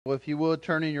Well, if you would,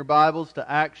 turn in your Bibles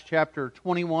to Acts chapter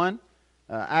 21.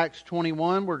 Acts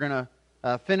 21, we're going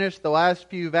to finish the last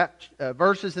few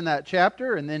verses in that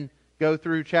chapter and then go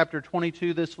through chapter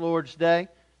 22 this Lord's Day.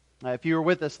 If you were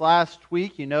with us last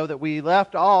week, you know that we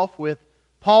left off with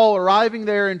Paul arriving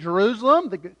there in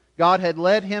Jerusalem. God had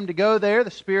led him to go there. The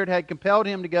Spirit had compelled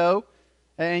him to go.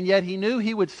 And yet he knew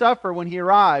he would suffer when he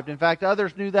arrived. In fact,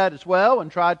 others knew that as well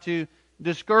and tried to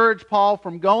discourage Paul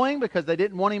from going because they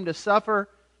didn't want him to suffer.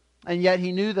 And yet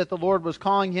he knew that the Lord was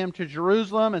calling him to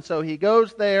Jerusalem, and so he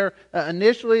goes there.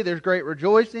 Initially, there's great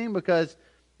rejoicing because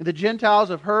the Gentiles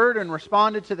have heard and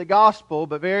responded to the gospel,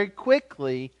 but very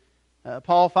quickly,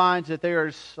 Paul finds that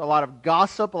there's a lot of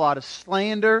gossip, a lot of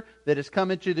slander that has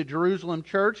come into the Jerusalem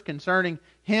church concerning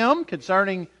him,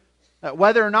 concerning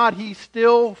whether or not he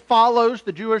still follows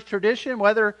the Jewish tradition,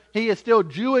 whether he is still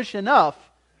Jewish enough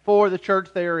for the church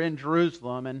there in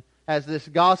Jerusalem. And as this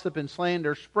gossip and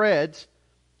slander spreads,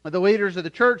 the leaders of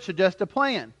the church suggest a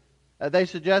plan. They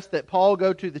suggest that Paul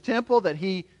go to the temple, that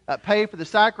he pay for the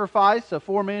sacrifice of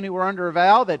 4 men who were under a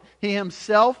vow, that he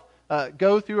himself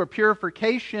go through a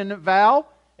purification vow.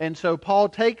 And so Paul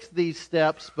takes these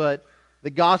steps, but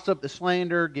the gossip, the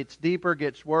slander gets deeper,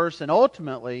 gets worse, and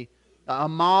ultimately a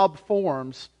mob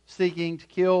forms seeking to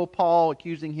kill Paul,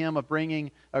 accusing him of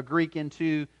bringing a Greek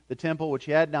into the temple, which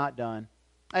he had not done.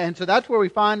 And so that's where we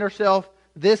find ourselves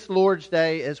this Lord's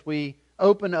Day as we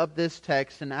open up this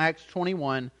text in Acts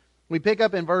 21. We pick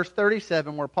up in verse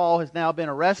 37 where Paul has now been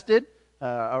arrested.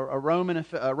 A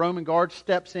Roman guard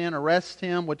steps in, arrests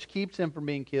him, which keeps him from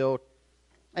being killed.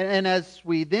 And as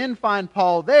we then find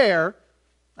Paul there,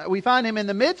 we find him in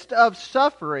the midst of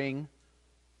suffering,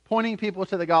 pointing people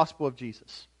to the gospel of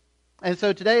Jesus. And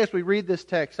so today as we read this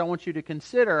text, I want you to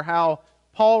consider how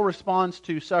Paul responds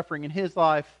to suffering in his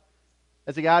life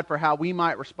as a guide for how we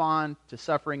might respond to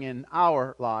suffering in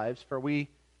our lives. For we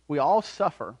all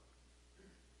suffer.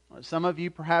 Some of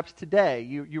you perhaps today,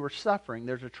 you are suffering.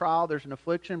 There's a trial, there's an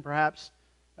affliction. Perhaps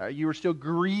you are still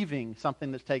grieving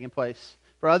something that's taking place.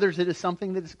 For others, it is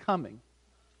something that is coming.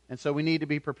 And so we need to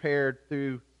be prepared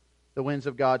through the winds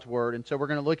of God's Word. And so we're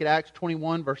going to look at Acts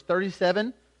 21, verse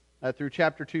 37, through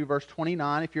chapter 2, verse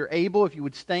 29. If you're able, if you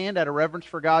would stand out of reverence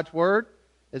for God's Word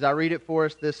as I read it for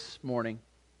us this morning.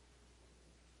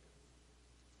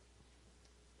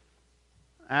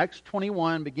 Acts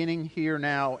 21, beginning here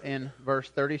now in verse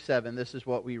 37, this is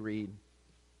what we read.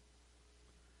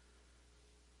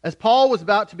 As Paul was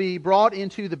about to be brought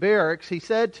into the barracks, he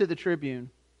said to the tribune,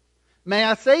 "May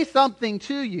I say something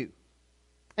to you?"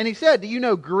 And he said, "Do you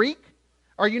know Greek?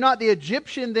 Are you not the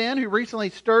Egyptian then who recently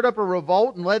stirred up a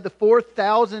revolt and led the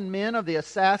 4,000 men of the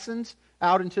assassins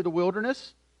out into the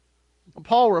wilderness?"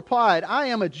 Paul replied, "I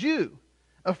am a Jew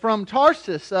from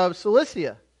Tarsus of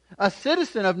Cilicia, a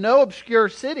citizen of no obscure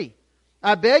city.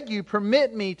 I beg you,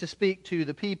 permit me to speak to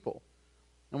the people."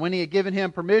 And when he had given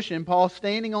him permission, Paul,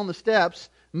 standing on the steps,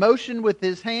 motioned with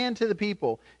his hand to the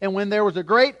people. And when there was a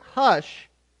great hush,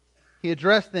 he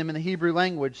addressed them in the Hebrew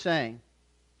language, saying,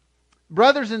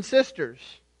 "Brothers and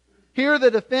sisters, hear the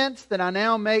defense that I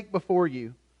now make before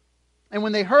you." And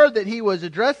when they heard that he was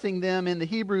addressing them in the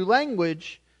Hebrew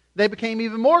language, they became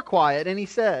even more quiet. And he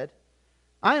said,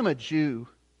 "I am a Jew,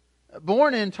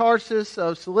 born in Tarsus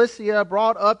of Cilicia,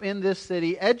 brought up in this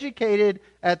city, educated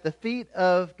at the feet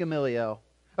of Gamaliel,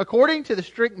 according to the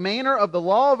strict manner of the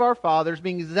law of our fathers,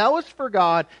 being zealous for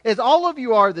God, as all of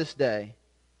you are this day.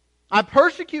 I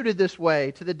persecuted this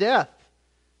way to the death,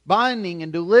 binding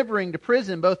and delivering to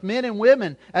prison both men and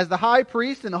women, as the high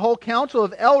priest and the whole council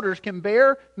of elders can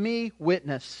bear me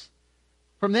witness.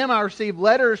 From them I received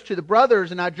letters to the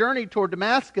brothers, and I journeyed toward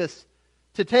Damascus,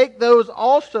 to take those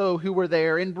also who were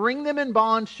there and bring them in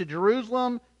bonds to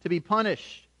Jerusalem to be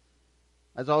punished.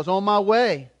 As I was on my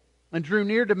way and drew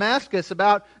near Damascus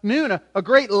about noon, a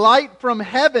great light from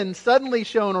heaven suddenly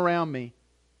shone around me.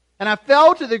 And I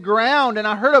fell to the ground, and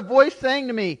I heard a voice saying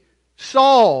to me,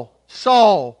 'Saul,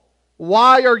 Saul,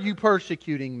 why are you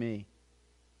persecuting me?'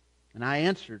 And I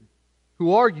answered,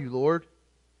 'Who are you, Lord?'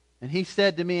 And he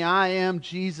said to me, 'I am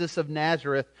Jesus of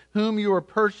Nazareth, whom you are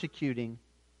persecuting.'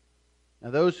 Now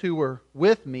those who were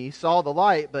with me saw the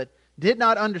light, but did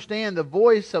not understand the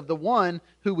voice of the one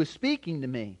who was speaking to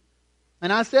me.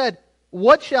 And I said,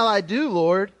 'What shall I do,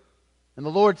 Lord?' And the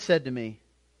Lord said to me,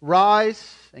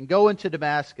 'Rise and go into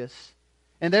Damascus,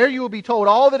 and there you will be told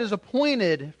all that is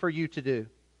appointed for you to do.'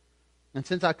 And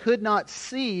since I could not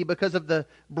see because of the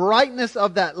brightness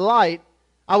of that light,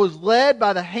 I was led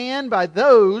by the hand by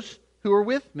those who were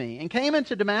with me, and came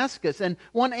into Damascus. And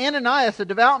one Ananias, a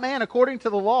devout man according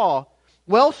to the law,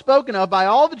 well spoken of by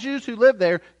all the Jews who lived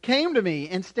there, came to me,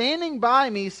 and standing by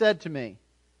me said to me,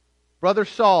 Brother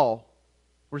Saul,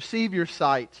 receive your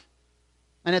sight.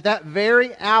 And at that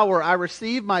very hour I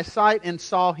received my sight and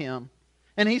saw him.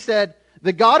 And he said,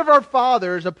 the God of our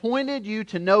fathers appointed you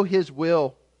to know His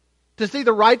will, to see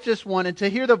the righteous one, and to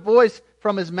hear the voice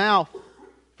from His mouth.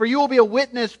 For you will be a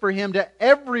witness for Him to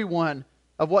everyone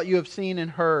of what you have seen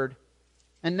and heard.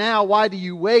 And now, why do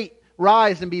you wait?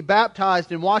 Rise and be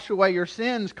baptized and wash away your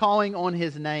sins, calling on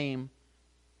His name.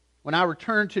 When I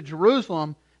returned to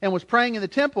Jerusalem and was praying in the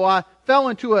temple, I fell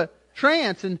into a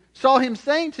trance and saw Him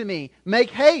saying to me,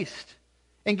 make haste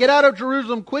and get out of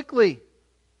Jerusalem quickly,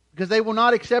 because they will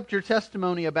not accept your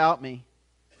testimony about me.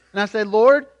 And I said,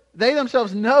 Lord, they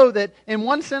themselves know that in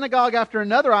one synagogue after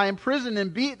another I imprisoned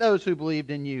and beat those who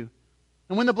believed in you.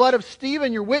 And when the blood of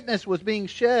Stephen, your witness, was being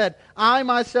shed, I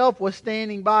myself was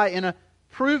standing by and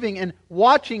approving and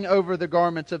watching over the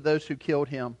garments of those who killed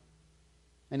him.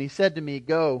 And he said to me,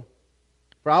 go,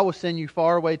 for I will send you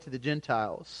far away to the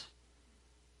Gentiles.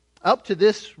 Up to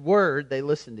this word they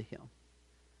listened to him.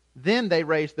 Then they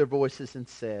raised their voices and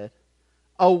said,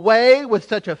 away with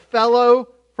such a fellow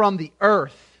from the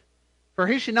earth, for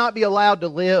he should not be allowed to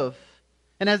live.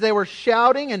 And as they were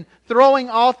shouting and throwing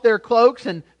off their cloaks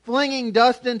and flinging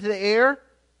dust into the air,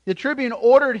 the tribune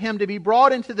ordered him to be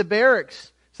brought into the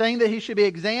barracks, saying that he should be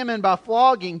examined by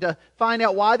flogging to find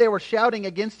out why they were shouting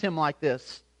against him like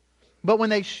this. But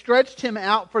when they stretched him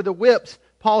out for the whips,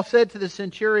 Paul said to the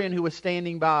centurion who was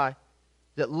standing by,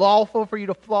 is it lawful for you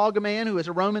to flog a man who is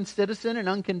a Roman citizen and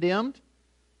uncondemned?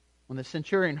 When the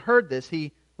centurion heard this,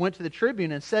 he went to the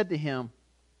tribune and said to him,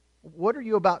 what are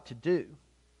you about to do?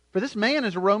 For this man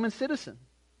is a Roman citizen.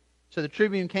 So the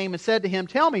tribune came and said to him,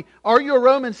 tell me, are you a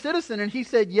Roman citizen? And he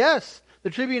said, yes. The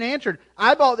tribune answered,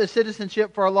 I bought this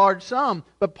citizenship for a large sum.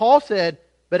 But Paul said,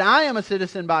 but I am a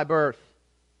citizen by birth.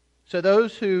 So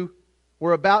those who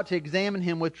were about to examine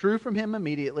him withdrew from him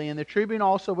immediately, and the tribune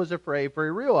also was afraid, for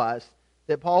he realized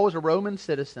that Paul was a Roman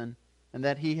citizen and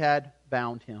that he had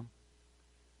bound him.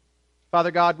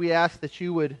 Father God, we ask that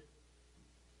you would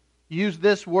use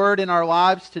this word in our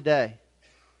lives today.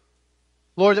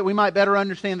 Lord, that we might better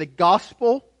understand the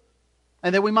gospel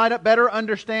and that we might better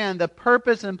understand the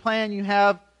purpose and plan you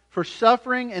have for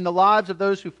suffering in the lives of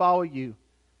those who follow you.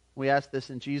 We ask this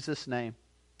in Jesus' name.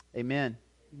 Amen.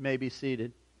 You may be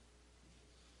seated.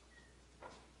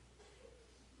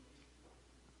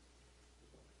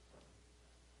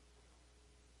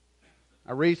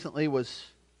 I recently was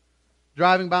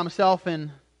driving by myself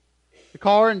in the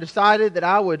car and decided that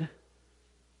I would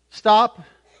stop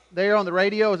there on the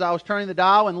radio as I was turning the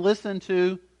dial and listen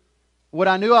to what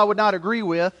I knew I would not agree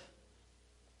with.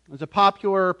 It was a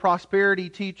popular prosperity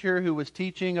teacher who was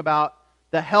teaching about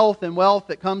the health and wealth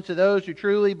that comes to those who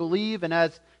truly believe. And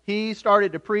as he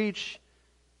started to preach,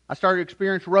 I started to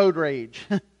experience road rage.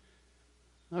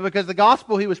 Because the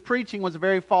gospel he was preaching was a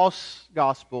very false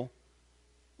gospel.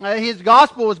 His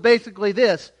gospel was basically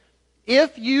this: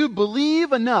 if you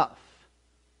believe enough,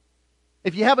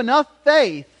 if you have enough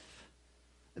faith,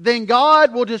 then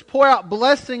God will just pour out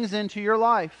blessings into your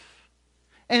life.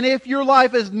 And if your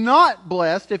life is not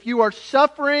blessed, if you are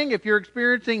suffering, if you're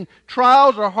experiencing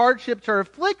trials or hardships or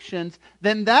afflictions,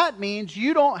 then that means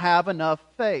you don't have enough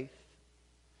faith.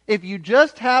 If you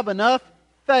just have enough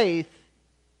faith,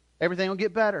 everything will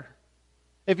get better.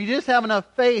 If you just have enough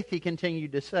faith, he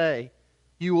continued to say,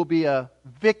 you will be a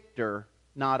victor,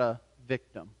 not a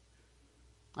victim.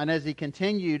 And as he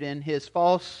continued in his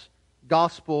false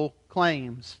gospel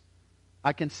claims,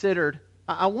 I considered,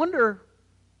 I wonder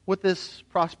what this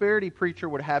prosperity preacher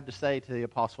would have to say to the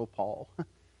Apostle Paul.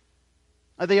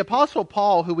 The Apostle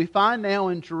Paul, who we find now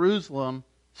in Jerusalem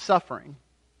suffering.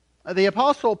 The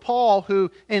Apostle Paul,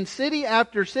 who in city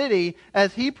after city,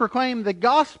 as he proclaimed the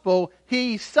gospel,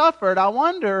 he suffered. I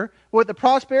wonder what the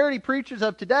prosperity preachers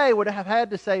of today would have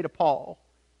had to say to Paul.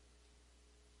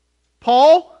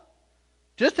 Paul,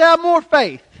 just have more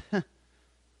faith.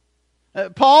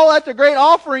 Paul, that's a great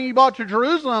offering you brought to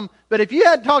Jerusalem, but if you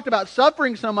had talked about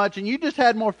suffering so much and you just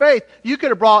had more faith, you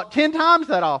could have brought 10 times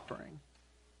that offering.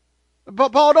 But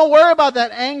Paul, don't worry about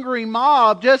that angry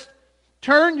mob. Just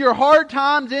turn your hard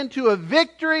times into a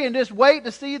victory and just wait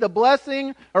to see the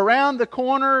blessing around the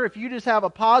corner. If you just have a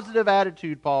positive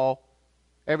attitude, Paul,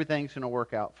 everything's going to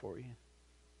work out for you.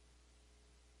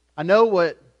 I know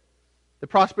what the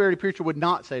prosperity preacher would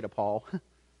not say to Paul.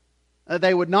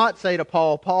 They would not say to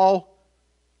Paul, Paul,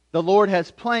 the Lord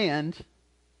has planned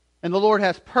and the Lord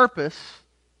has purpose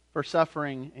for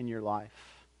suffering in your life.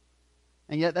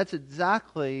 And yet that's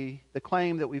exactly the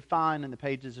claim that we find in the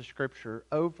pages of Scripture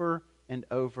over and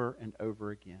over and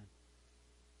over again.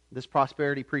 This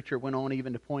prosperity preacher went on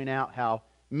even to point out how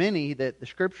many that the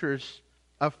Scriptures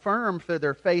affirm for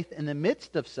their faith in the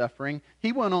midst of suffering,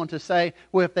 he went on to say,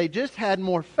 well, if they just had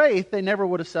more faith, they never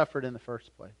would have suffered in the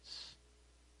first place.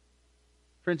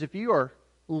 Friends, if you are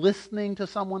listening to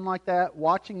someone like that,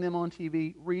 watching them on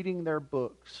TV, reading their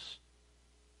books,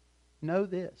 know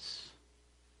this.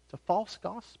 It's a false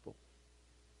gospel.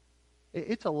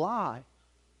 It's a lie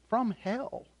from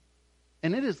hell.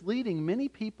 And it is leading many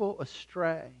people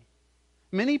astray.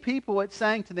 Many people, it's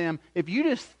saying to them, if you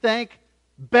just think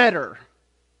better,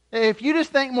 if you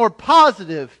just think more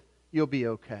positive, you'll be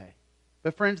okay.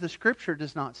 But friends, the Scripture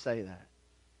does not say that.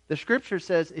 The Scripture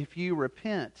says if you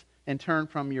repent and turn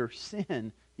from your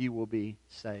sin, you will be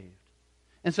saved.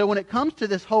 And so when it comes to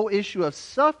this whole issue of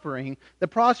suffering, the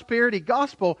prosperity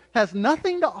gospel has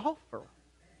nothing to offer.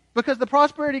 Because the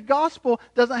prosperity gospel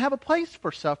doesn't have a place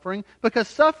for suffering, because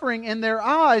suffering in their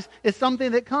eyes is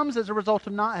something that comes as a result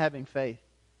of not having faith.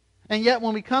 And yet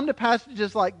when we come to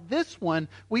passages like this one,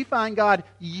 we find God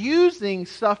using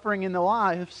suffering in the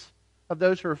lives of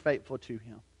those who are faithful to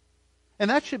Him. And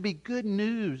that should be good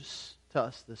news to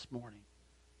us this morning.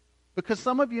 Because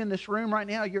some of you in this room right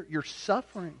now, you're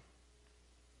suffering.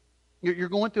 You're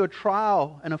going through a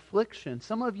trial and affliction.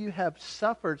 Some of you have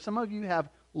suffered. Some of you have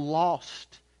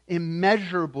lost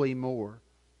immeasurably more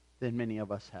than many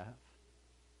of us have.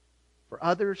 For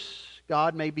others,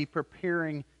 God may be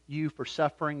preparing you for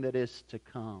suffering that is to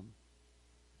come.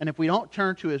 And if we don't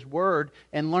turn to His Word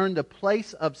and learn the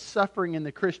place of suffering in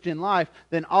the Christian life,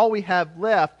 then all we have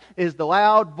left is the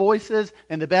loud voices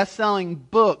and the best-selling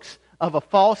books of a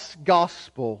false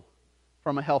gospel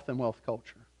from a health and wealth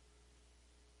culture.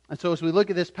 And so as we look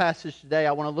at this passage today,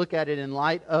 I want to look at it in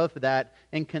light of that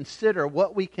and consider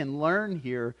what we can learn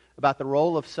here about the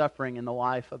role of suffering in the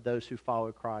life of those who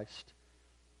follow Christ.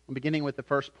 I'm beginning with the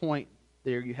first point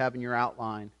there you have in your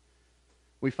outline.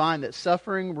 We find that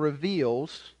suffering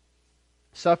reveals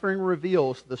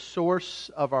the source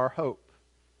of our hope.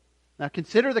 Now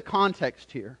consider the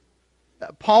context here.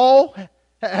 Paul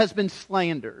has been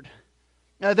slandered.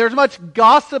 There's much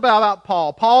gossip about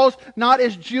Paul. Paul's not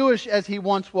as Jewish as he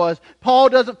once was. Paul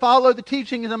doesn't follow the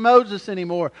teachings of Moses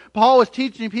anymore. Paul is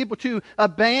teaching people to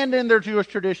abandon their Jewish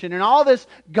tradition. And all this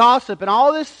gossip and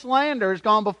all this slander has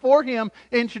gone before him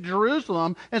into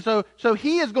Jerusalem. And so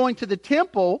he is going to the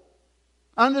temple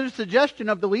under the suggestion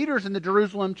of the leaders in the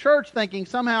Jerusalem church, thinking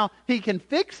somehow he can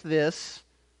fix this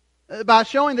by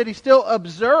showing that he still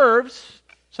observes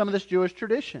some of this Jewish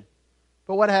tradition.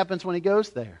 But what happens when he goes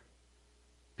there?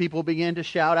 People begin to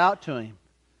shout out to him.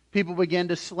 People begin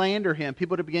to slander him.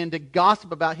 People begin to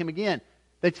gossip about him again.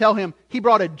 They tell him he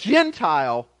brought a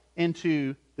Gentile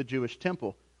into the Jewish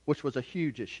temple, which was a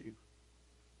huge issue.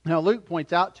 Now Luke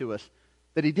points out to us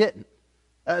that he didn't.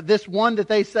 This one that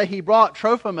they say he brought,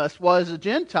 Trophimus, was a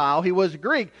Gentile. He was a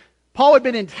Greek. Paul had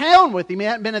been in town with him. He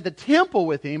hadn't been at the temple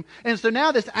with him. And so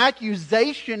now this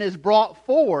accusation is brought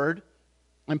forward.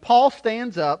 And Paul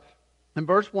stands up in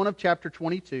verse 1 of chapter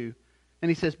 22. And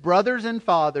he says, "Brothers and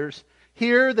fathers,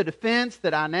 hear the defense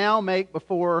that I now make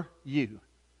before you."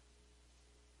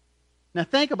 Now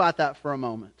think about that for a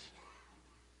moment.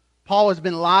 Paul has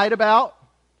been lied about.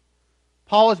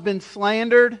 Paul has been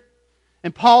slandered.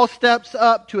 And Paul steps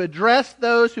up to address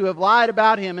those who have lied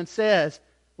about him and says,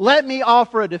 "Let me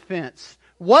offer a defense."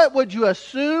 What would you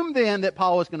assume then that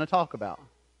Paul was going to talk about?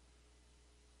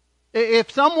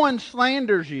 If someone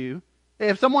slanders you,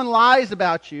 if someone lies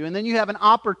about you, and then you have an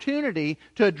opportunity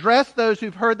to address those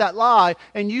who've heard that lie,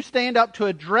 and you stand up to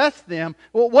address them,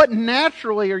 well, what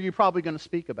naturally are you probably going to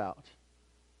speak about?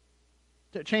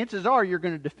 Chances are you're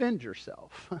going to defend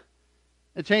yourself.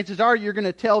 And chances are you're going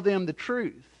to tell them the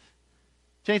truth.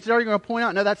 Chances are you're going to point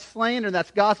out, no, that's slander,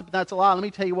 that's gossip, that's a lie. Let me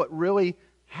tell you what really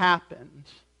happened.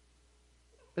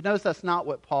 But notice that's not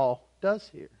what Paul does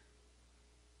here.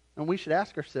 And we should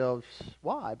ask ourselves,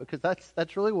 why? Because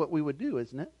that's really what we would do,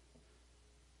 isn't it?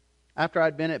 After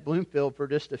I'd been at Bloomfield for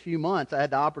just a few months, I had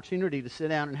the opportunity to sit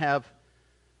down and have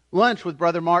lunch with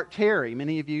Brother Mark Terry.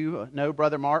 Many of you know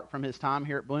Brother Mark from his time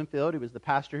here at Bloomfield. He was the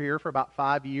pastor here for about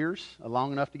 5 years,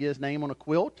 long enough to get his name on a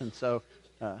quilt. And so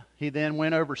he then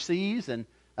went overseas and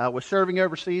was serving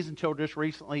overseas until just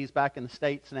recently. He's back in the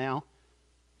States now.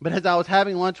 But as I was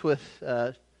having lunch with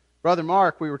Brother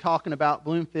Mark, we were talking about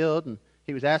Bloomfield, and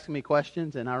he was asking me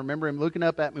questions, and I remember him looking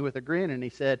up at me with a grin, and he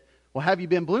said, "Well, have you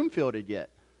been Bloomfielded yet?"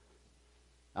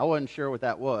 I wasn't sure what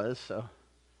that was, so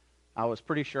I was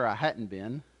pretty sure I hadn't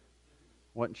been.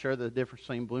 Wasn't sure the difference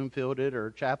between Bloomfielded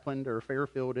or Chaplined or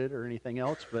Fairfielded or anything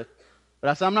else, but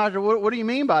I said, "I'm not sure, what do you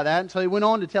mean by that?" And so he went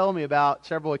on to tell me about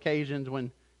several occasions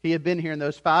when he had been here in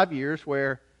those 5 years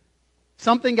where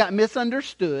something got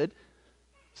misunderstood,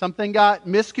 something got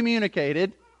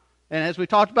miscommunicated, And as we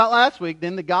talked about last week,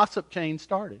 then the gossip chain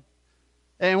started.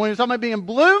 And when he was talking about being in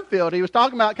Bloomfield, he was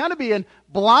talking about kind of being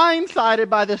blindsided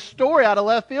by this story out of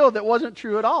left field that wasn't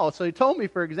true at all. So he told me,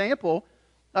 for example,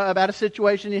 about a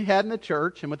situation he had in the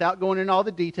church. And without going into all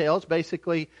the details,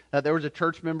 basically there was a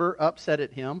church member upset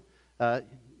at him. That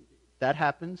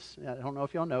happens. I don't know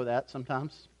if y'all know that.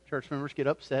 Sometimes church members get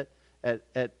upset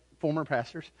at former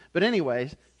pastors. But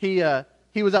anyways, he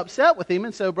was upset with him.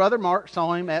 And so Brother Mark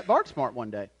saw him at BartSmart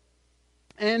one day.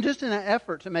 And just in an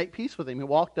effort to make peace with him, he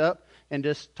walked up and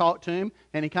just talked to him,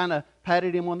 and he kind of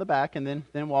patted him on the back and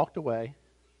then walked away.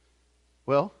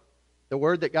 Well, the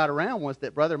word that got around was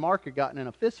that Brother Mark had gotten in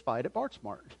a fist fight at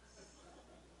BartSmart.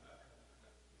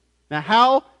 Now,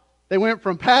 how they went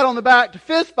from pat on the back to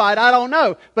fist fight, I don't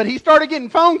know. But he started getting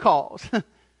phone calls.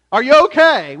 Are you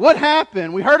okay? What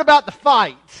happened? We heard about the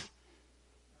fight.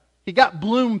 He got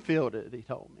Bloomfielded, he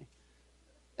told me.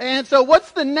 And so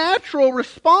what's the natural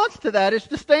response to that is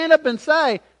to stand up and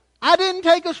say, I didn't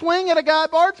take a swing at a guy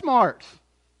at BartSmart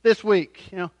this week.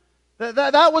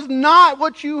 That was not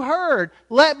what you heard.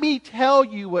 Let me tell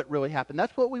you what really happened.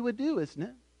 That's what we would do, isn't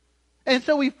it? And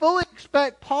so we fully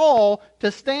expect Paul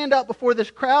to stand up before this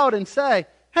crowd and say,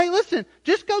 hey, listen,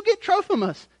 just go get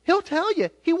Trophimus. He'll tell you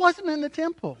he wasn't in the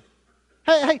temple.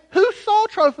 Hey, who saw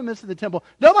Trophimus in the temple?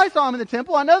 Nobody saw him in the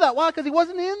temple. I know that. Why? Because he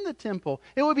wasn't in the temple.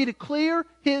 It would be to clear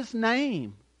his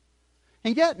name.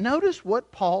 And yet, notice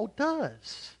what Paul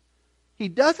does. He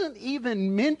doesn't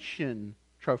even mention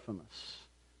Trophimus.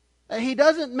 He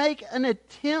doesn't make an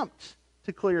attempt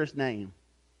to clear his name.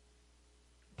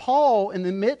 Paul, in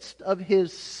the midst of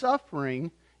his suffering,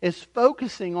 is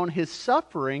focusing on his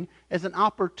suffering as an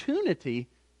opportunity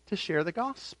to share the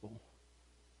gospel.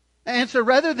 And so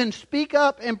rather than speak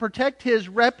up and protect his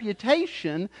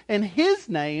reputation and his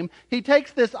name, he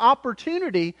takes this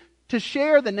opportunity to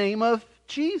share the name of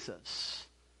Jesus.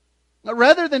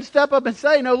 Rather than step up and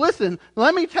say, no, listen,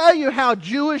 let me tell you how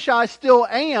Jewish I still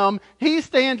am, he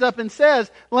stands up and says,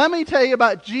 let me tell you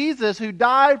about Jesus who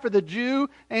died for the Jew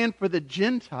and for the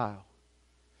Gentile.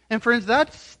 And friends,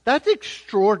 that's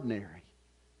extraordinary.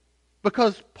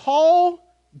 Because Paul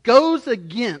goes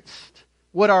against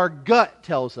what our gut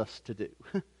tells us to do.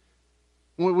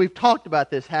 We've talked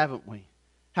about this, haven't we?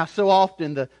 How so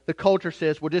often the culture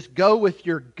says, well, just go with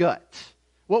your gut.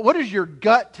 What does your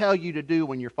gut tell you to do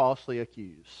when you're falsely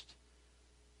accused?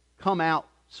 Come out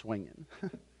swinging.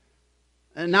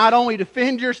 And not only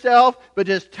defend yourself, but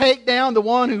just take down the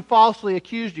one who falsely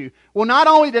accused you. Well, not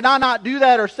only did I not do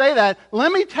that or say that,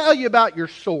 let me tell you about your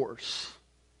source.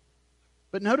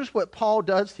 But notice what Paul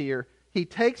does here. He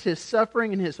takes his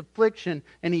suffering and his affliction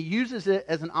and he uses it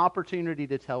as an opportunity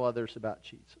to tell others about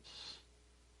Jesus.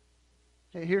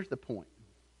 Okay, here's the point.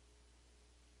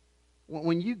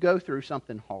 When you go through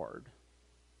something hard,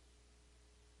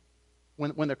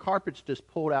 when the carpet's just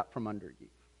pulled out from under you,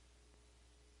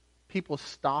 people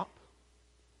stop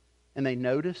and they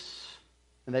notice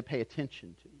and they pay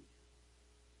attention to you.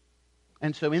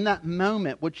 And so in that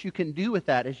moment, what you can do with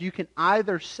that is you can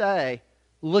either say,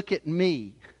 look at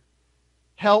me.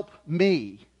 Help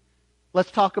me.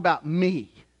 Let's talk about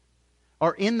me.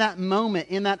 Or in that moment,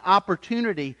 in that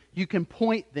opportunity, you can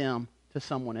point them to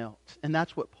someone else. And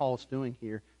that's what Paul's doing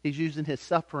here. He's using his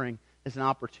suffering as an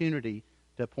opportunity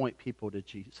to point people to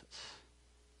Jesus.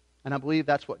 And I believe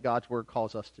that's what God's Word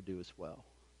calls us to do as well.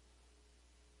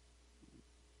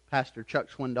 Pastor Chuck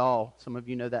Swindoll, some of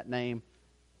you know that name,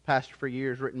 pastor for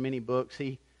years, written many books.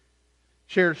 He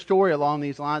shared a story along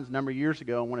these lines a number of years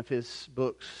ago in one of his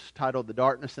books titled The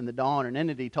Darkness and the Dawn. And in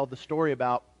it, he told the story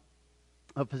about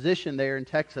a physician there in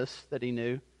Texas that he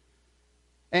knew,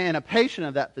 and a patient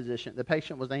of that physician. The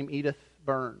patient was named Edith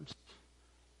Burns.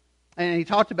 And he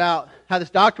talked about how this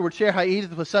doctor would share how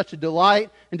Edith was such a delight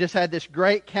and just had this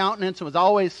great countenance and was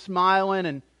always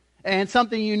smiling. And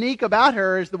something unique about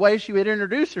her is the way she would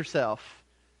introduce herself.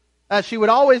 She would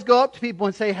always go up to people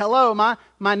and say, hello,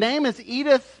 my name is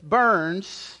Edith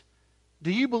Burns.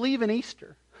 Do you believe in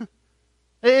Easter?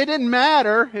 It didn't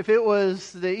matter if it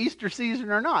was the Easter season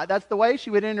or not. That's the way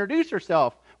she would introduce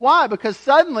herself. Why? Because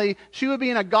suddenly she would be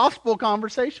in a gospel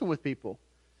conversation with people.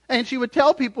 And she would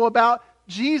tell people about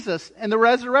Jesus and the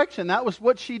resurrection. That was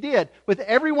what she did with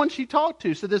everyone she talked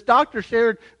to. So this doctor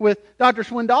shared with Dr.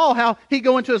 Swindoll how he'd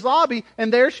go into his lobby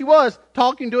and there she was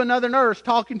talking to another nurse,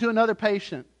 talking to another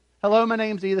patient. Hello, my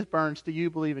name's Edith Burns. Do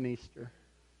you believe in Easter?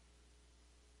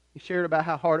 He shared about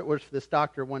how hard it was for this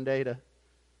doctor one day to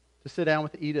sit down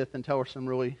with Edith and tell her some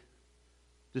really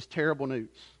just terrible news.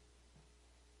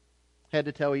 Had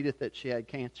to tell Edith that she had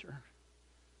cancer,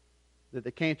 that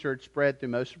the cancer had spread through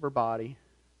most of her body,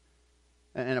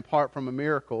 and apart from a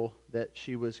miracle, that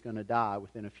she was going to die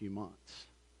within a few months.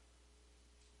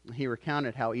 He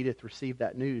recounted how Edith received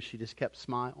that news. She just kept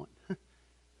smiling.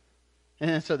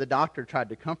 And so the doctor tried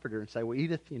to comfort her and say, well,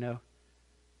 Edith,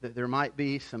 that there might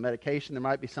be some medication, there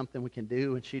might be something we can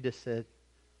do. And she just said,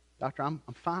 Doctor, I'm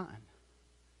fine.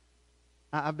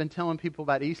 I've been telling people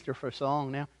about Easter for so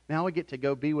long now. Now I get to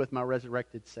go be with my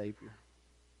resurrected Savior.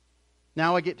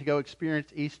 Now I get to go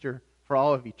experience Easter for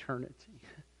all of eternity.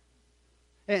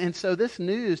 And so this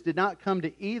news did not come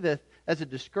to Edith as a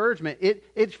discouragement.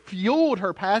 It fueled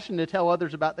her passion to tell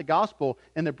others about the gospel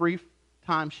in the brief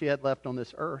time she had left on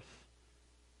this earth.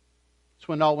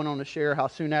 Swindoll went on to share how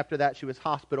soon after that she was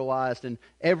hospitalized, and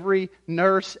every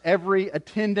nurse, every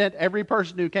attendant, every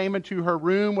person who came into her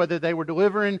room, whether they were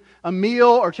delivering a meal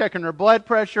or checking her blood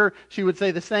pressure, she would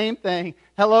say the same thing.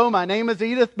 Hello, my name is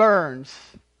Edith Burns.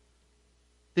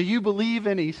 Do you believe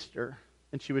in Easter?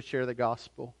 And she would share the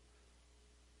gospel.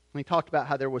 And he talked about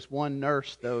how there was one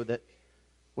nurse, though, that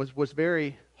was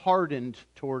very hardened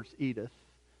towards Edith.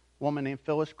 A woman named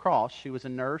Phyllis Cross. She was a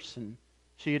nurse, and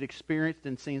she had experienced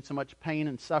and seen so much pain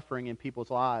and suffering in people's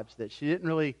lives that she didn't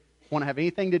really want to have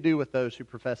anything to do with those who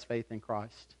profess faith in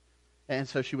Christ. And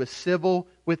so she was civil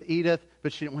with Edith,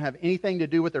 but she didn't want to have anything to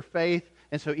do with her faith.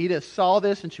 And so Edith saw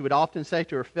this, and she would often say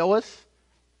to her, Phyllis,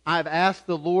 I've asked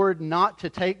the Lord not to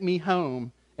take me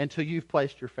home until you've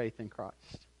placed your faith in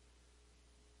Christ.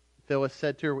 Phyllis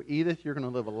said to her, well, Edith, you're going to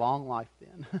live a long life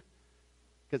then,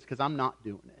 because I'm not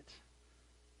doing it.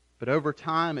 But over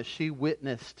time, as she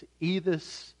witnessed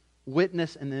Edith's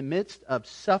witness in the midst of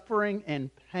suffering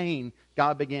and pain,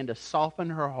 God began to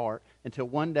soften her heart until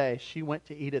one day she went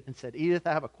to Edith and said, Edith,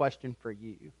 I have a question for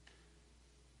you.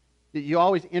 You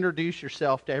always introduce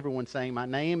yourself to everyone saying, my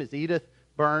name is Edith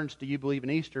Burns, do you believe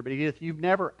in Easter? But Edith, you've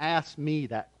never asked me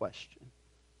that question.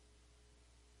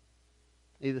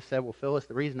 Edith said, well, Phyllis,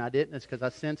 the reason I didn't is because I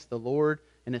sensed the Lord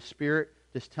and His Spirit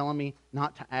just telling me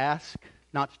not to ask,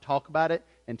 not to talk about it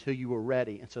until you were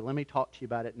ready. And so let me talk to you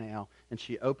about it now. And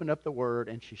she opened up the Word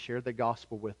and she shared the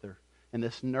gospel with her. And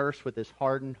this nurse with this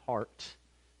hardened heart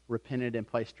repented and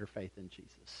placed her faith in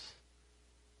Jesus.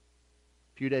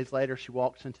 A few days later, she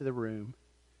walks into the room,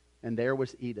 and there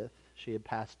was Edith. She had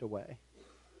passed away.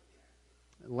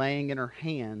 Laying in her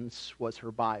hands was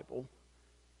her Bible.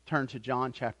 Turn to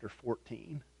John chapter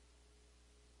 14,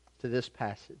 to this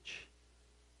passage.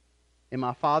 In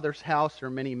my Father's house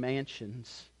are many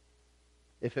mansions.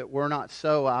 If it were not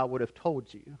so, I would have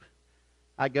told you.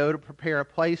 I go to prepare a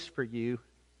place for you.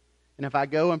 And if I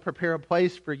go and prepare a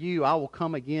place for you, I will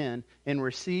come again and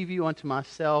receive you unto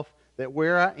myself, that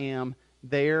where I am,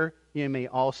 there you may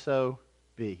also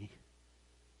be.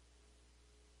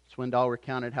 Swindoll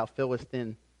recounted how Phyllis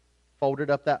then folded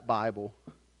up that Bible,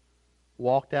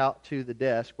 walked out to the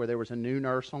desk where there was a new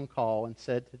nurse on call, and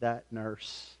said to that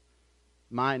nurse,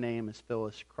 my name is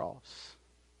Phyllis Cross.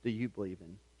 Do you believe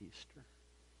in Easter?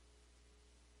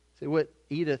 See, what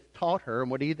Edith taught her, and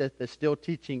what Edith is still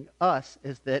teaching us,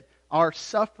 is that our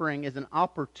suffering is an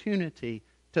opportunity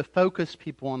to focus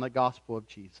people on the gospel of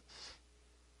Jesus.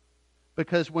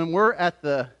 Because when we're at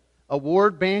the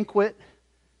award banquet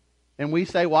and we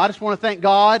say, well, I just want to thank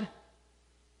God,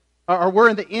 or we're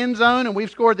in the end zone and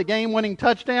we've scored the game-winning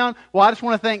touchdown, well, I just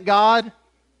want to thank God.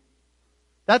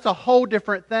 That's a whole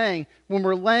different thing when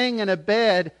we're laying in a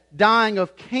bed dying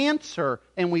of cancer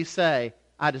and we say,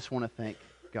 I just want to thank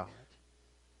God.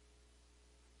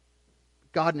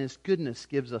 God in His goodness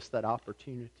gives us that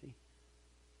opportunity.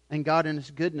 And God in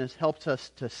His goodness helps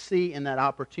us to see in that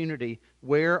opportunity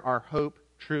where our hope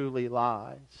truly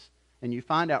lies. And you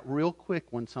find out real quick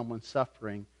when someone's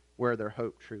suffering where their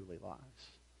hope truly lies.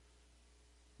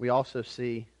 We also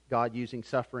see God using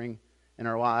suffering in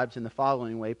our lives in the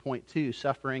following way. Point 2,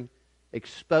 suffering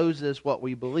exposes what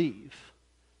we believe.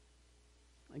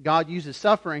 God uses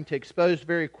suffering to expose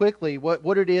very quickly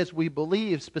what it is we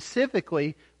believe,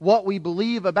 specifically what we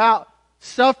believe about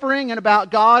suffering and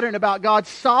about God and about God's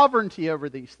sovereignty over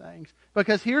these things.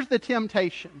 Because here's the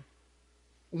temptation.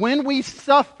 When we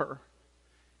suffer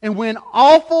and when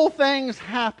awful things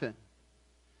happen,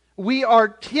 we are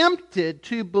tempted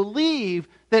to believe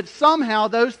that somehow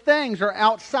those things are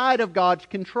outside of God's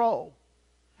control.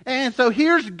 And so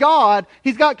here's God.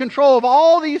 He's got control of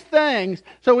all these things.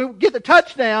 So we get the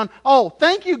touchdown. Oh,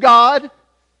 thank you, God.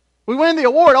 We win the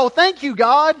award. Oh, thank you,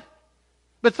 God.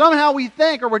 But somehow we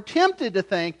think, or we're tempted to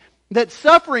think, that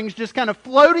suffering's just kind of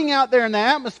floating out there in the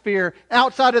atmosphere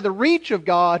outside of the reach of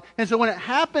God. And so when it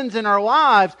happens in our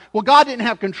lives, well, God didn't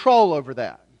have control over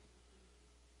that.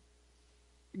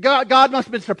 God must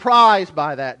have been surprised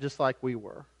by that, just like we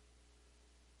were.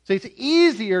 See, it's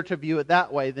easier to view it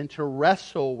that way than to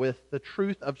wrestle with the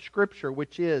truth of Scripture,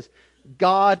 which is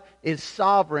God is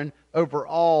sovereign over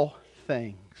all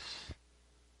things.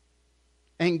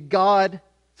 And God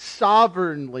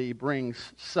sovereignly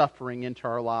brings suffering into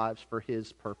our lives for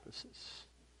His purposes.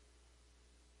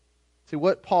 See,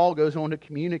 what Paul goes on to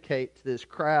communicate to this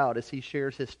crowd as he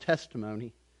shares his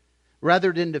testimony,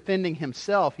 rather than defending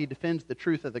himself, he defends the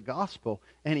truth of the gospel,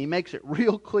 and he makes it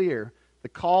real clear. The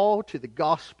call to the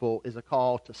gospel is a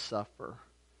call to suffer.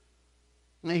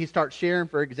 And he starts sharing,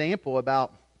 for example,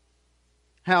 about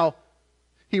how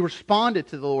he responded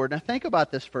to the Lord. Now think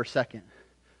about this for a second.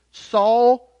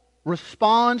 Saul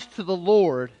responds to the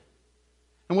Lord,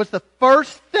 and what's the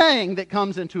first thing that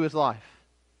comes into his life?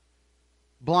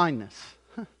 Blindness.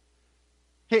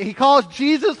 He calls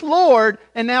Jesus Lord,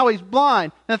 and now he's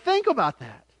blind. Now think about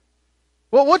that.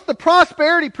 Well, what's the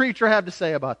prosperity preacher have to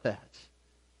say about that?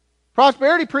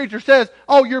 Prosperity preacher says,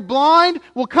 oh, you're blind?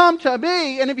 Well, come to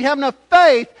me, and if you have enough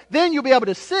faith, then you'll be able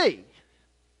to see.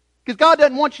 Because God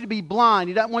doesn't want you to be blind.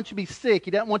 He doesn't want you to be sick.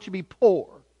 He doesn't want you to be poor.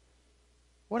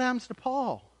 What happens to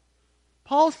Paul?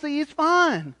 Paul sees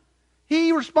fine.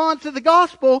 He responds to the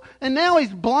gospel, and now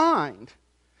he's blind.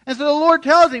 And so the Lord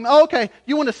tells him, oh, okay,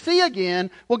 you want to see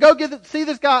again? Well, go see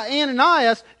this guy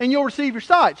Ananias, and you'll receive your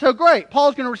sight. So great,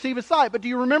 Paul's going to receive his sight. But do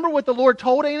you remember what the Lord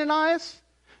told Ananias?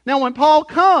 Now, when Paul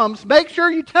comes, make sure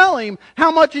you tell him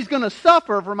how much he's going to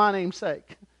suffer for my name's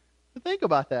sake. Think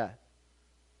about that.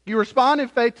 You respond in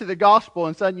faith to the gospel,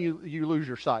 and suddenly you lose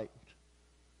your sight.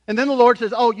 And then the Lord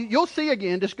says, oh, you'll see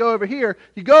again. Just go over here.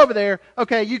 You go over there.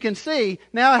 Okay, you can see.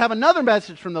 Now I have another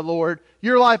message from the Lord.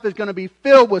 Your life is going to be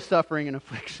filled with suffering and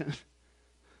affliction.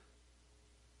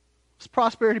 What's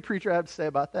prosperity preacher have to say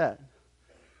about that?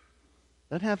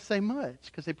 Doesn't have to say much,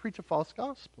 because they preach a false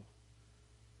gospel.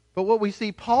 But what we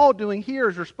see Paul doing here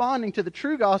is responding to the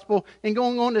true gospel and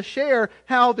going on to share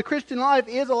how the Christian life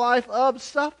is a life of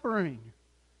suffering.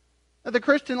 That the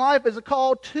Christian life is a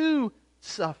call to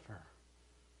suffer.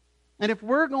 And if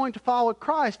we're going to follow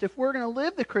Christ, if we're going to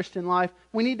live the Christian life,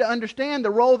 we need to understand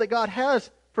the role that God has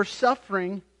for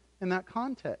suffering in that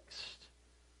context.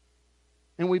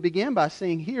 And we begin by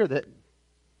seeing here that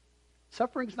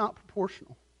suffering is not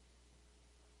proportional.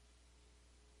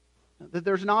 That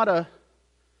there's not a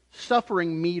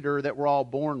suffering meter that we're all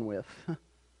born with.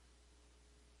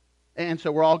 And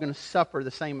so we're all going to suffer the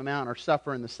same amount or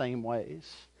suffer in the same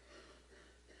ways.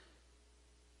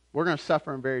 We're going to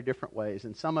suffer in very different ways.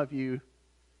 And some of you,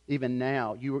 even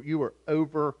now, you are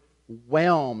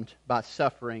overwhelmed by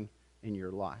suffering in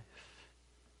your life.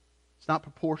 It's not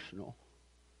proportional.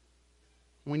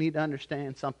 We need to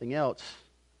understand something else.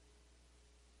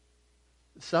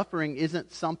 Suffering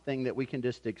isn't something that we can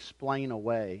just explain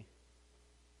away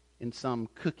in some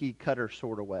cookie-cutter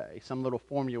sort of way. Some little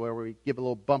formula where we give a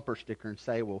little bumper sticker and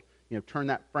say, well, turn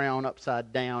that frown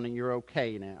upside down and you're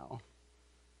okay now.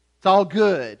 It's all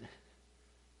good.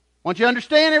 Once you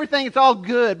understand everything, it's all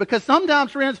good. Because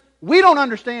sometimes, friends, we don't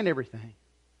understand everything.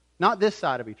 Not this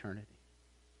side of eternity.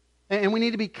 And we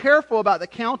need to be careful about the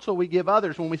counsel we give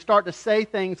others when we start to say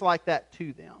things like that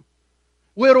to them.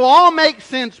 Well, it'll all make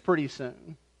sense pretty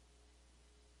soon.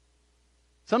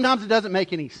 Sometimes it doesn't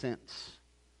make any sense.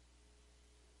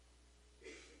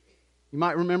 You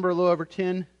might remember a little over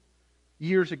 10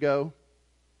 years ago,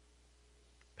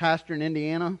 pastor in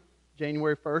Indiana,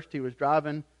 January 1st, he was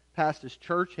driving past his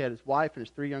church. He had his wife and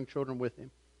his 3 young children with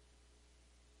him.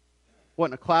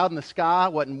 Wasn't a cloud in the sky,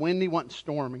 wasn't windy, wasn't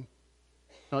stormy.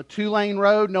 On a 2-lane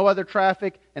road, no other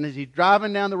traffic, and as he's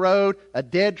driving down the road, a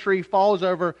dead tree falls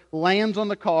over, lands on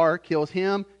the car, kills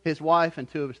him, his wife, and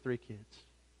 2 of his 3 kids.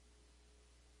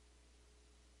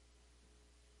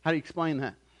 How do you explain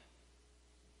that?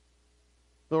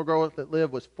 The little girl that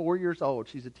lived was 4 years old.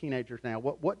 She's a teenager now.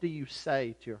 What do you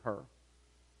say to her?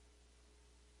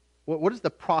 What does the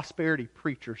prosperity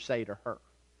preacher say to her?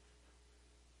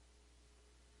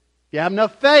 If you have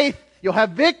enough faith, you'll have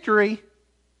victory.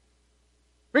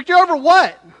 Victory over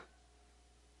what?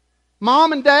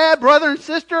 Mom and dad, brother and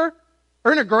sister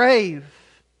are in a grave.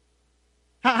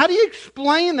 How do you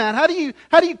explain that? How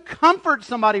do you comfort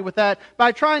somebody with that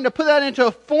by trying to put that into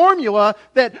a formula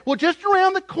that, well, just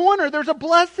around the corner, there's a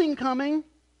blessing coming?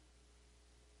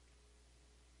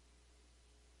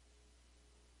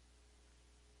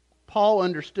 Paul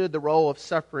understood the role of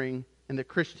suffering in the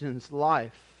Christian's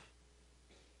life.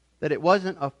 That it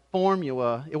wasn't a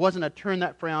formula. It wasn't a turn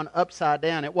that frown upside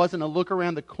down. It wasn't a look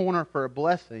around the corner for a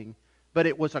blessing. But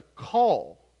it was a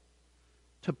call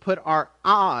to put our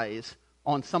eyes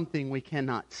on something we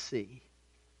cannot see.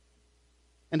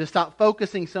 And to stop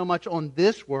focusing so much on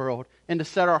this world and to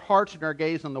set our hearts and our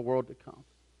gaze on the world to come.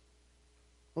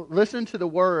 Listen to the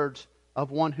words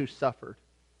of one who suffered.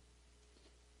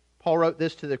 Paul wrote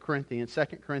this to the Corinthians, 2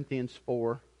 Corinthians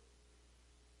 4.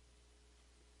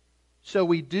 So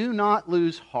we do not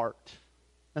lose heart.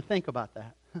 Now think about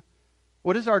that.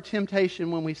 What is our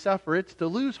temptation when we suffer? It's to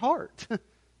lose heart.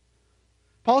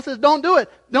 Paul says, don't do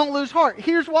it. Don't lose heart.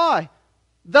 Here's why.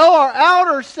 Though our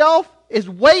outer self is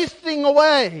wasting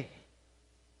away.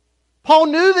 Paul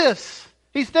knew this.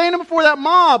 He's standing before that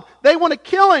mob. They want to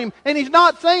kill him. And he's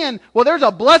not saying, well, there's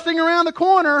a blessing around the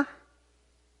corner.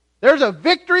 There's a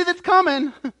victory that's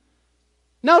coming.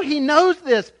 No, he knows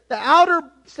this. The outer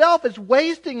self is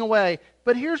wasting away.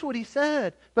 But here's what he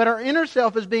said. But our inner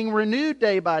self is being renewed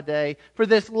day by day for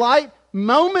this light,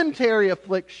 momentary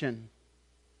affliction.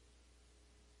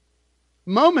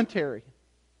 Momentary.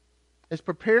 Is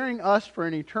preparing us for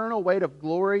an eternal weight of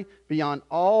glory beyond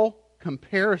all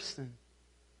comparison.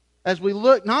 As we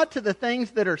look not to the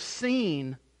things that are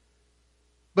seen,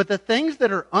 but the things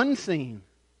that are unseen.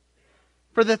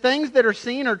 For the things that are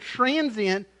seen are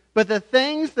transient, but the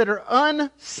things that are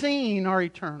unseen are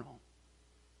eternal.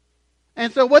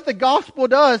 And so what the gospel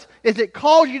does is it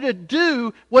calls you to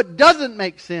do what doesn't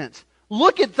make sense.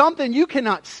 Look at something you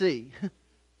cannot see.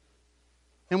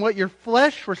 And what your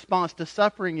flesh response to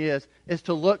suffering is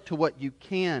to look to what you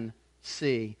can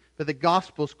see. But the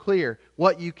gospel's clear.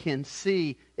 What you can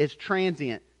see is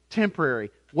transient, temporary,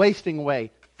 wasting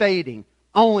away, fading,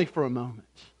 only for a moment.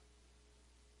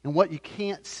 And what you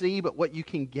can't see, but what you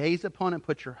can gaze upon and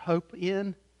put your hope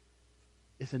in,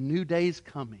 is a new day's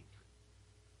coming.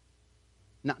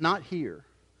 Not here.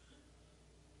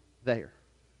 There.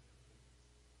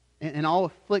 And all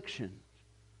affliction,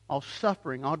 all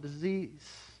suffering, all disease,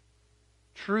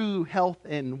 true health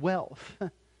and wealth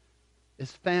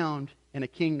is found in a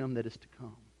kingdom that is to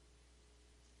come.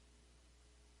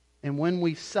 And when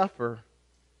we suffer,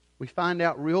 we find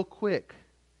out real quick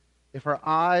if our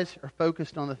eyes are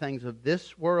focused on the things of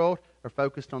this world or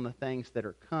focused on the things that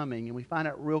are coming. And we find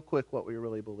out real quick what we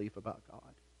really believe about God.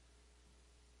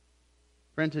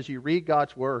 Friends, as you read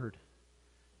God's Word,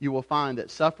 you will find that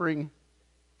suffering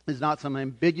is not some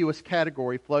ambiguous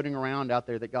category floating around out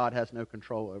there that God has no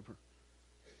control over.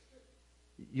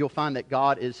 You'll find that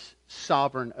God is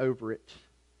sovereign over it,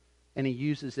 and He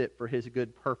uses it for His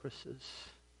good purposes.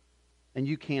 And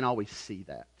you can't always see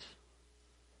that.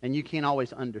 And you can't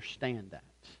always understand that.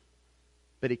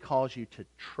 But He calls you to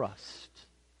trust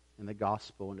in the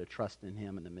gospel and to trust in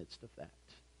Him in the midst of that.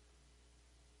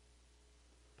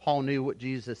 Paul knew what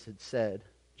Jesus had said,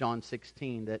 John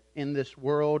 16, that in this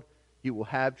world you will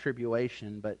have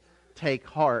tribulation, but take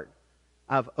heart,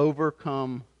 I've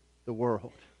overcome the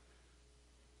world.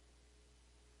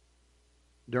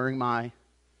 During my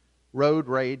road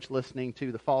rage listening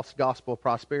to the false gospel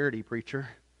prosperity preacher,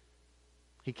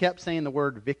 he kept saying the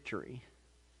word victory.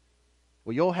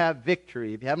 Well, you'll have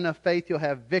victory. If you have enough faith, you'll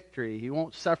have victory. You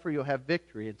won't suffer, you'll have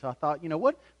victory. And so I thought,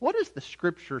 what does the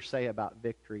Scripture say about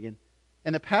victory?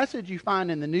 And the passage you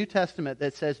find in the New Testament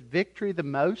that says victory the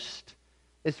most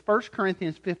is 1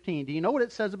 Corinthians 15. Do you know what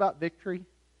it says about victory?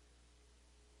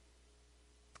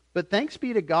 But thanks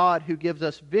be to God who gives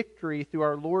us victory through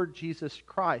our Lord Jesus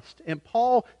Christ. And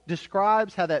Paul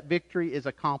describes how that victory is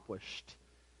accomplished.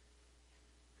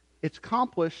 It's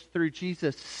accomplished through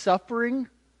Jesus suffering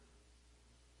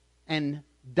and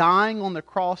dying on the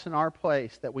cross in our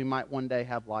place that we might one day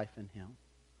have life in Him.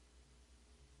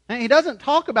 And he doesn't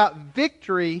talk about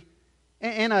victory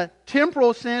in a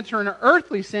temporal sense or in an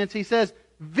earthly sense. He says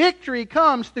victory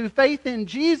comes through faith in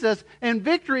Jesus, and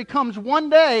victory comes one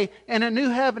day in a new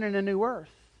heaven and a new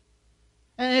earth.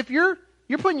 And if you're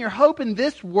putting your hope in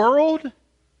this world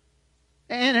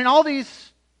and in all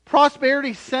these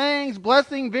prosperity sayings,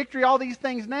 blessing, victory, all these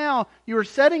things now, you are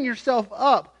setting yourself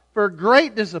up for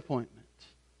great disappointment.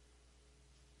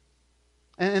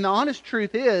 And the honest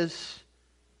truth is,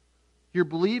 you're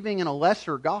believing in a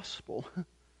lesser gospel.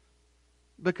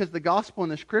 Because the gospel in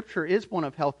the Scripture is one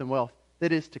of health and wealth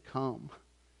that is to come.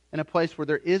 In a place where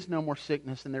there is no more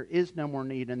sickness and there is no more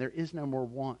need and there is no more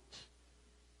want.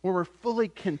 Where we're fully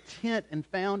content and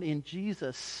found in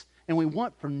Jesus and we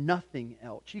want for nothing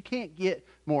else. You can't get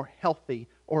more healthy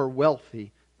or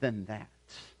wealthy than that.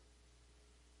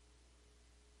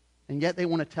 And yet they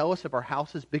want to tell us if our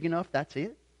house is big enough, that's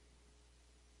it.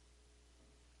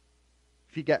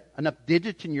 If you got enough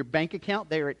digits in your bank account,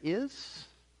 there it is.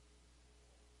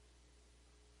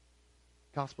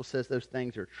 The gospel says those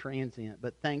things are transient,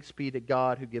 but thanks be to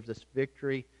God who gives us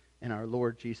victory in our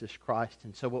Lord Jesus Christ.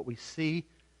 And so what we see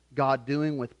God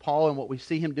doing with Paul and what we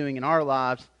see Him doing in our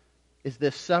lives is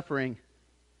this suffering.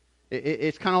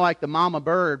 It's kind of like the mama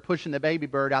bird pushing the baby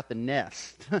bird out the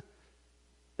nest.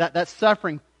 That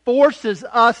suffering forces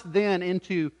us then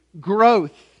into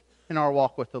growth in our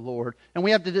walk with the Lord. And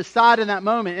we have to decide in that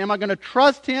moment, am I going to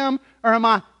trust Him or am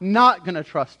I not going to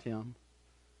trust Him?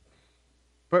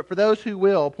 But for those who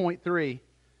will, point 3,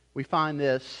 we find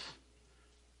this: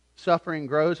 suffering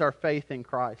grows our faith in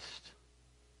Christ.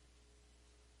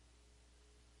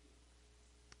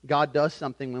 God does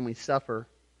something when we suffer,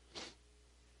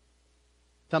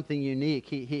 something unique.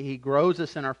 He grows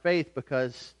us in our faith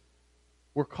because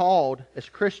we're called as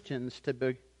Christians to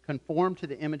be conformed to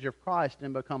the image of Christ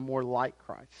and become more like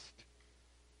Christ.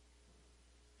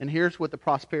 And here's what the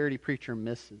prosperity preacher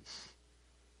misses.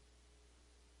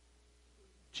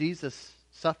 Jesus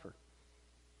suffered.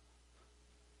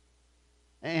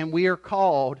 And we are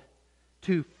called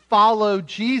to follow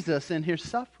Jesus in His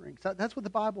sufferings. That's what the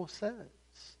Bible says.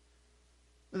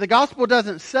 The gospel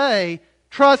doesn't say,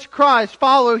 trust Christ,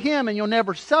 follow Him, and you'll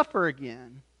never suffer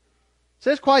again. It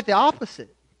says quite the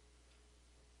opposite.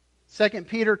 2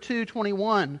 Peter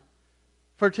 2:21,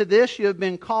 for to this you have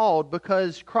been called,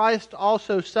 because Christ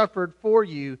also suffered for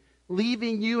you,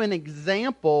 leaving you an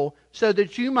example so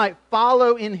that you might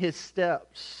follow in His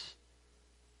steps.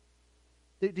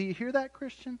 Do you hear that,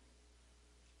 Christian?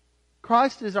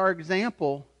 Christ is our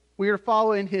example. We are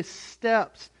following His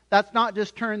steps. That's not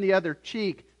just turn the other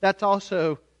cheek. That's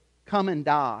also come and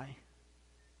die.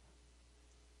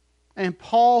 And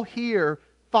Paul here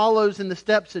follows in the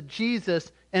steps of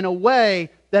Jesus in a way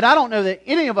that I don't know that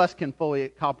any of us can fully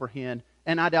comprehend,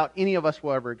 and I doubt any of us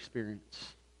will ever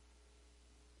experience.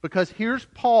 Because here's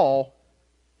Paul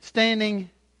standing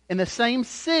in the same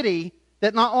city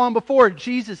that not long before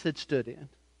Jesus had stood in.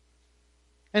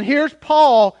 And here's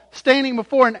Paul standing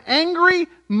before an angry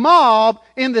mob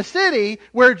in the city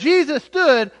where Jesus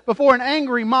stood before an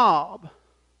angry mob.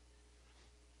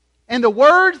 And the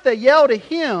words they yelled to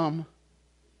him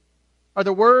are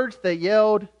the words they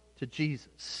yelled to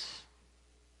Jesus.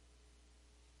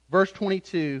 Verse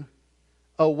 22,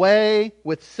 away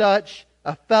with such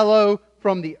a fellow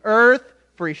from the earth,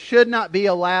 for he should not be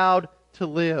allowed to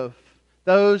live.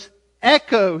 Those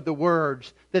echo the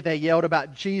words that they yelled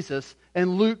about Jesus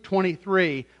in Luke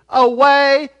 23.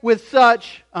 Away with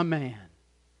such a man.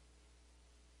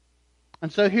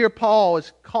 And so here Paul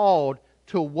is called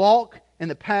to walk in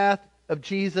the path of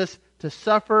Jesus, to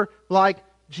suffer like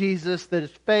Jesus, that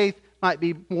his faith might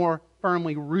be more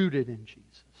firmly rooted in Jesus.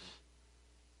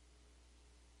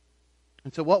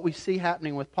 And so what we see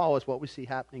happening with Paul is what we see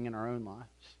happening in our own lives.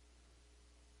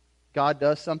 God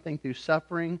does something through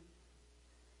suffering.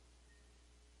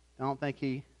 I don't think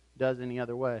He does any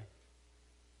other way.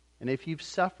 And if you've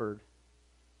suffered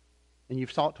and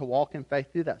you've sought to walk in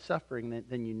faith through that suffering,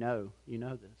 then you know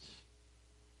this.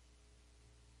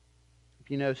 If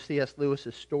you know C.S.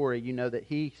 Lewis's story, you know that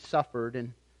he suffered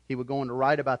and he would go on to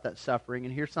write about that suffering.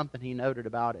 And here's something he noted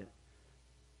about it.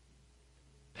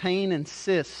 Pain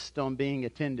insists on being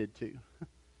attended to.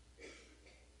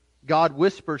 God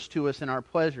whispers to us in our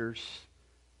pleasures.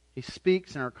 He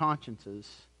speaks in our consciences.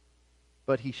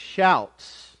 But He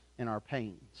shouts in our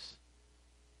pains.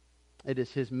 It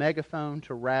is His megaphone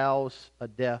to rouse a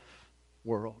deaf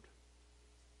world.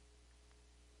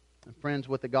 And friends,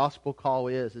 what the gospel call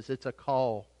is it's a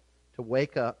call to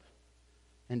wake up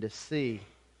and to see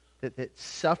that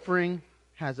suffering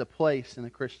has a place in the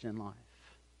Christian life.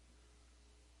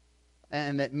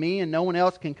 And that me and no one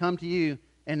else can come to you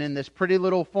and in this pretty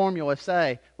little formula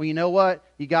say, well, you know what?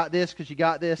 You got this because you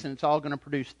got this, and it's all going to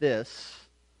produce this.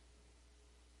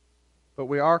 But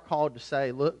we are called to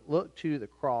say, look to the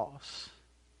cross.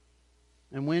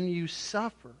 And when you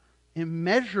suffer,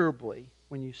 immeasurably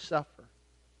when you suffer,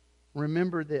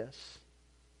 remember this,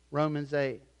 Romans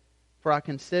 8, for I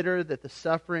consider that the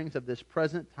sufferings of this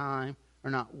present time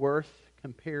are not worth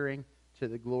comparing to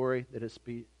the glory that is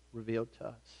be revealed to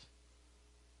us.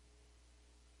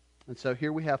 And so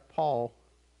here we have Paul,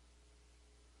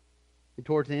 who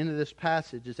towards the end of this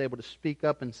passage is able to speak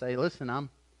up and say, listen, I'm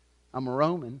a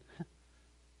Roman.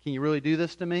 Can you really do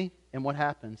this to me? And what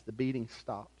happens? The beating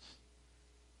stops.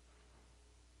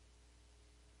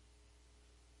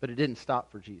 But it didn't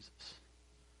stop for Jesus.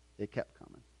 It kept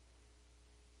coming.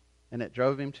 And it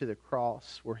drove Him to the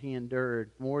cross where He endured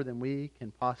more than we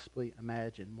can possibly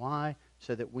imagine. Why?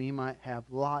 So that we might have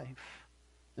life.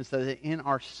 And so that in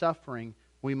our suffering,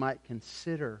 we might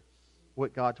consider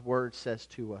what God's Word says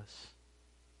to us.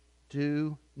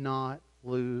 Do not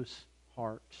lose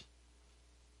heart.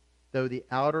 Though the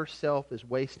outer self is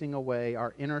wasting away,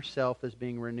 our inner self is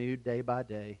being renewed day by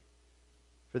day.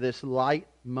 For this light,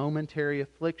 momentary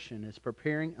affliction is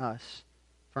preparing us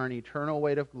for an eternal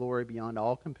weight of glory beyond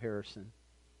all comparison.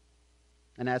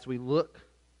 And as we look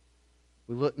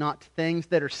We look not to things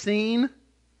that are seen,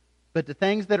 but to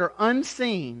things that are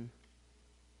unseen.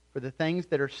 For the things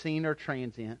that are seen are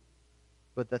transient,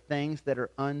 but the things that are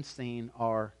unseen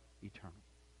are eternal.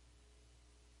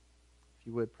 If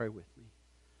you would, pray with me.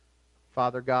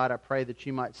 Father God, I pray that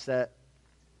you might set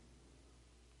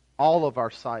all of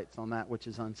our sights on that which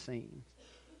is unseen.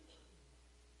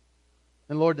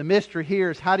 And Lord, the mystery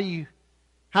here is how do you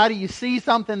see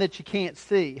something that you can't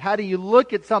see? How do you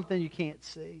look at something you can't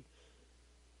see?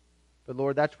 But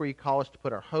Lord, that's where you call us to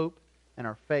put our hope and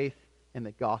our faith in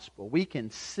the gospel. We can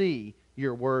see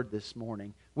your word this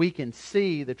morning. We can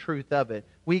see the truth of it.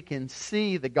 We can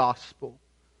see the gospel.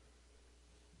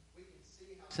 We can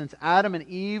see how since Adam and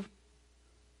Eve,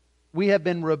 we have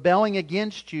been rebelling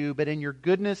against you, but in your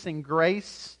goodness and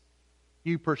grace,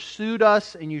 you pursued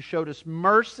us and you showed us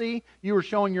mercy. You are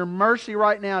showing your mercy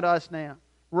right now to us now,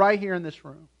 right here in this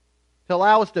room, to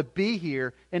allow us to be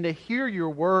here and to hear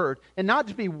your word and not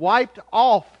to be wiped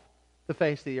off the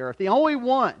face of the earth. The only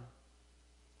one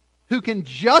who can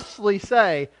justly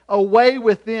say, away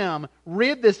with them,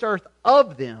 rid this earth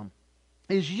of them,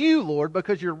 is you, Lord,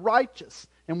 because you're righteous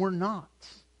and we're not.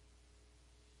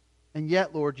 And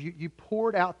yet, Lord, you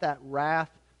poured out that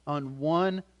wrath on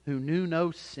one who knew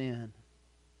no sin,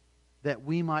 that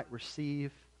we might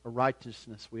receive a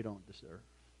righteousness we don't deserve,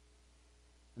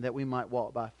 and that we might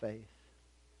walk by faith.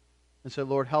 And so,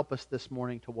 Lord, help us this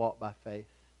morning to walk by faith.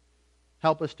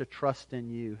 Help us to trust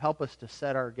in you. Help us to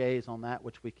set our gaze on that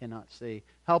which we cannot see.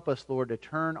 Help us, Lord, to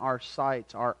turn our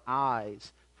sights, our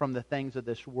eyes from the things of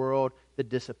this world, the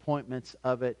disappointments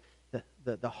of it,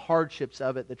 the hardships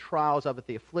of it, the trials of it,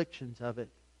 the afflictions of it.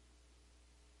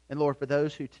 And Lord, for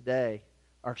those who today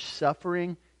are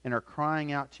suffering and are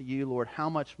crying out to you, Lord, how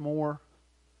much more?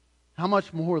 How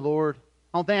much more, Lord?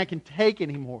 I don't think I can take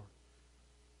anymore.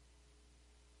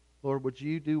 Lord, would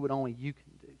you do what only you can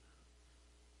do?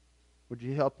 Would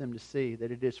you help them to see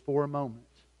that it is for a moment,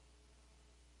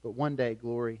 but one day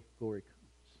glory comes.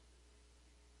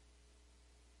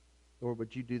 Lord,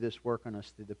 would you do this work on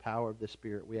us through the power of the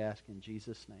Spirit, we ask in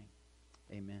Jesus' name.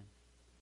 Amen.